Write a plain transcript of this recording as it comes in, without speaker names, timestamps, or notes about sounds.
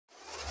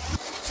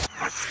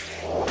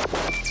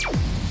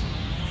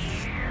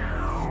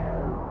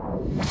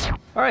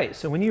All right,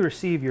 so when you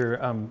receive your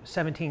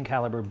 17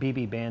 caliber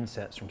BB band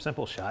sets from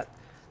SimpleShot,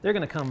 they're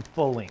going to come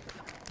full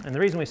length. And the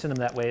reason we send them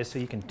that way is so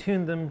you can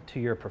tune them to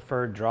your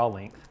preferred draw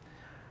length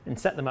and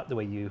set them up the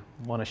way you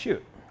want to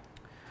shoot.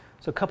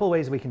 So a couple of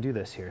ways we can do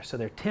this here. So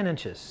they're 10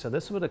 inches. So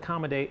this would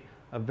accommodate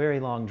a very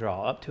long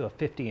draw, up to a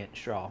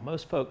 50-inch draw.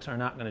 Most folks are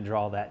not going to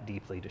draw that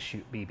deeply to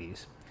shoot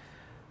BBs.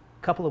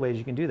 A couple of ways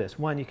you can do this.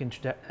 One, you can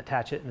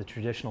attach it in the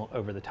traditional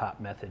over-the-top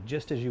method,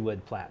 just as you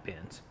would flat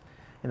bands.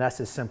 And that's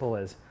as simple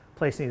as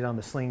placing it on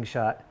the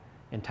slingshot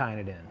and tying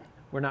it in.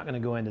 We're not going to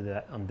go into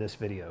that on this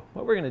video.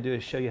 What we're going to do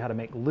is show you how to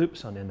make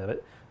loops on the end of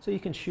it so you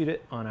can shoot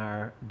it on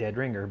our dead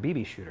ringer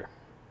BB shooter.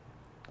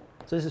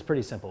 So this is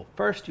pretty simple.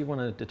 First, you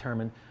want to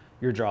determine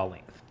your draw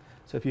length.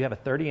 So if you have a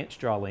 30-inch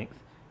draw length,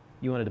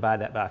 you want to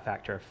divide that by a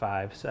factor of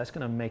 5. So that's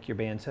going to make your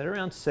band set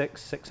around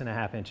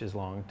 6.5 inches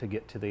long to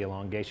get to the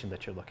elongation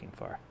that you're looking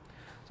for.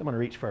 So I'm going to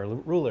reach for a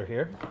ruler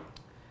here.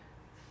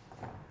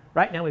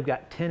 Right now we've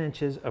got 10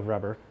 inches of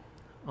rubber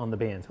on the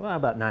bands, well,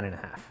 about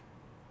 9.5.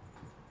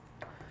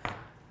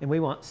 And we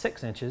want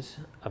 6 inches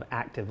of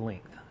active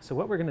length. So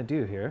what we're going to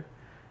do here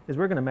is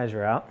we're going to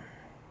measure out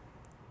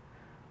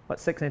what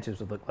 6 inches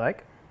would look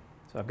like.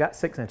 So I've got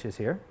 6 inches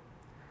here.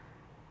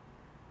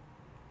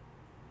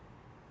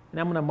 And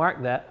I'm going to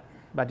mark that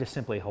by just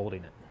simply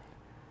holding it.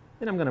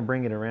 Then I'm going to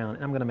bring it around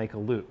and I'm going to make a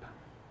loop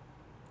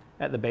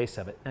at the base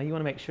of it. Now you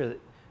want to make sure that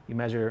you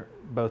measure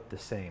both the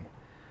same.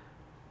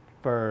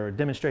 For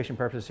demonstration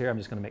purposes here, I'm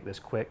just going to make this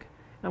quick.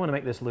 I'm going to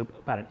make this loop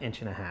about 1.5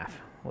 inches.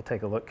 We'll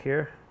take a look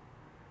here.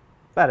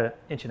 About 1.5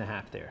 inches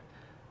there.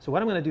 So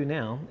what I'm going to do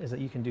now is that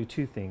you can do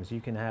two things.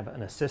 You can have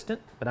an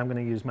assistant, but I'm going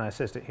to use my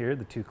assistant here,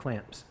 the two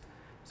clamps.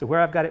 So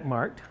where I've got it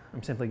marked,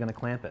 I'm simply going to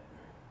clamp it.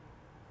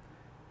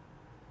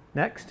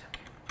 Next,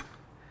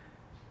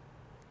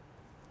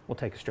 we'll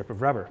take a strip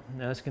of rubber.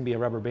 Now this can be a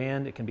rubber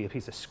band, it can be a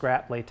piece of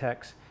scrap,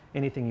 latex,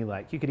 anything you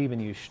like. You could even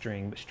use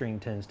string, but string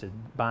tends to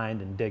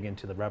bind and dig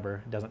into the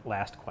rubber. It doesn't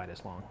last quite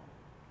as long.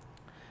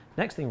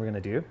 Next thing we're going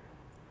to do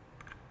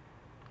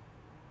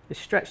is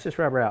stretch this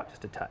rubber out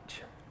just a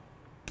touch.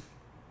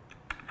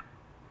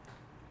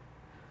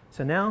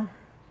 So now,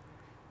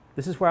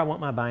 this is where I want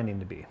my binding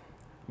to be.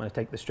 I'm going to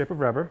take the strip of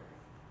rubber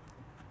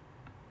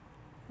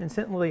and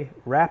simply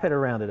wrap it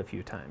around it a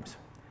few times,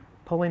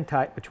 pulling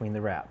tight between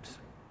the wraps.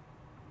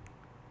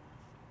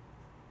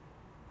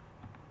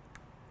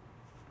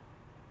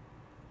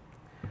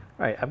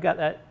 All right, I've got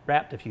that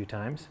wrapped a few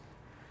times.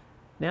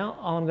 Now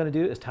all I'm going to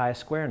do is tie a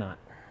square knot.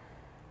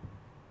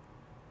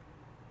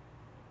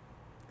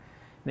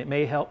 And it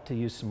may help to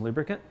use some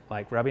lubricant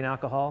like rubbing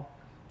alcohol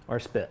or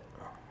spit,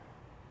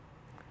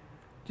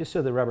 just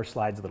so the rubber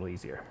slides a little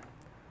easier.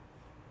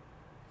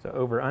 So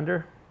over,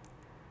 under,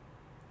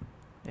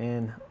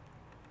 and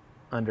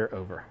under,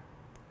 over.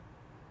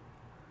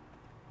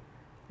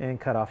 And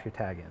cut off your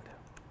tag end.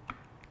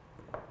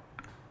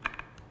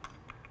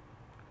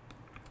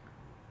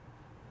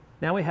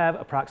 Now we have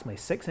approximately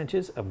 6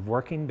 inches of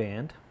working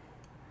band.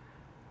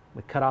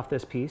 We cut off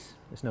this piece,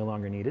 it's no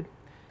longer needed.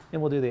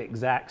 And we'll do the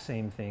exact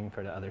same thing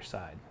for the other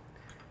side.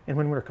 And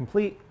when we're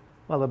complete,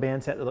 well, the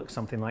band set looks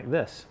something like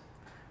this.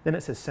 Then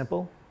it's as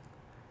simple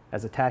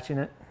as attaching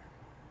it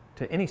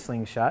to any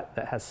slingshot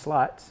that has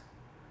slots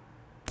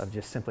of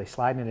just simply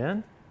sliding it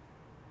in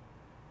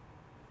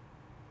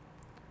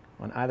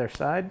on either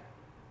side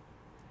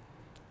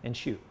and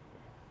shoot.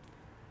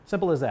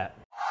 Simple as that.